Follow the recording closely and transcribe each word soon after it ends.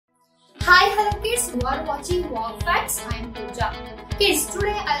Hi, hello kids, you are watching Wow Facts. I am Pooja. Kids,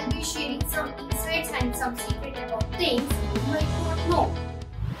 today I will be sharing some insights and some secrets about things you might not know.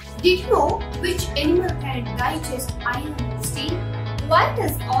 Did you know which animal can digest iron and steel? Why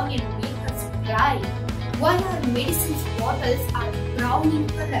does onion make us cry? Why our medicine bottles are brown in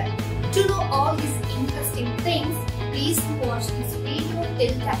color? To know all these interesting things, please watch this video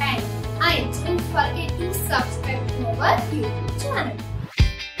till the end. And don't forget to subscribe to our YouTube channel.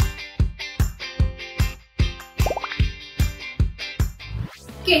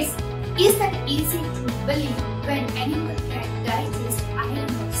 Kids, is that easy to believe when animal can digest iron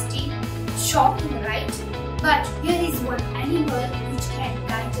or steel? Shocking, right? But here is one animal which can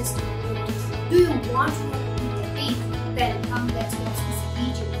digest food. Do you want to know in the deep? Then come, let's watch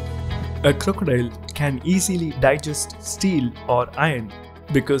this video. A crocodile can easily digest steel or iron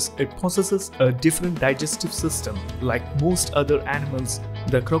because it possesses a different digestive system. Like most other animals,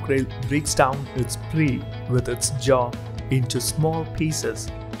 the crocodile breaks down its prey with its jaw into small pieces.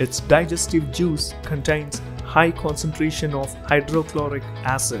 Its digestive juice contains high concentration of hydrochloric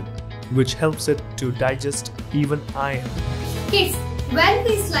acid, which helps it to digest even iron. Kids, when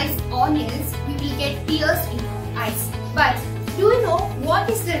we slice onions, we will get tears in our eyes. But do you know what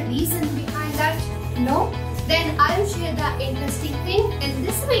is the reason behind that? No? Then I will share the interesting thing in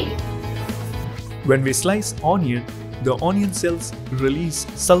this video. When we slice onion, the onion cells release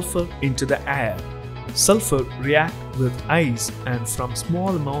sulfur into the air. Sulfur reacts with ice and from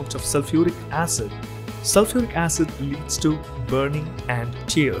small amount of sulfuric acid. Sulfuric acid leads to burning and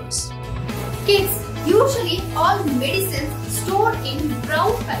tears. Kids, usually all medicines stored in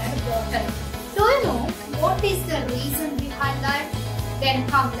brown colored bottle. Do you know what is the reason behind that? Then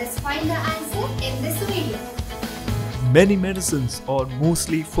come, let's find the answer in this video. Many medicines are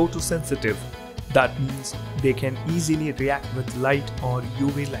mostly photosensitive. That means they can easily react with light or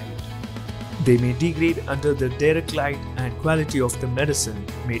UV light. They may degrade under the direct light and quality of the medicine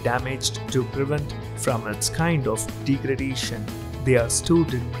may be damaged. To prevent from its kind of degradation, they are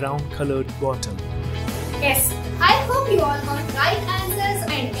stored in brown colored bottle. Yes, I hope you all got right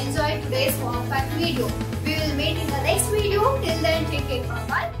answers and enjoyed today's Wow Fact video. We will meet in the next video. Till then, take care. Bye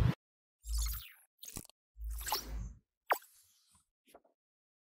bye.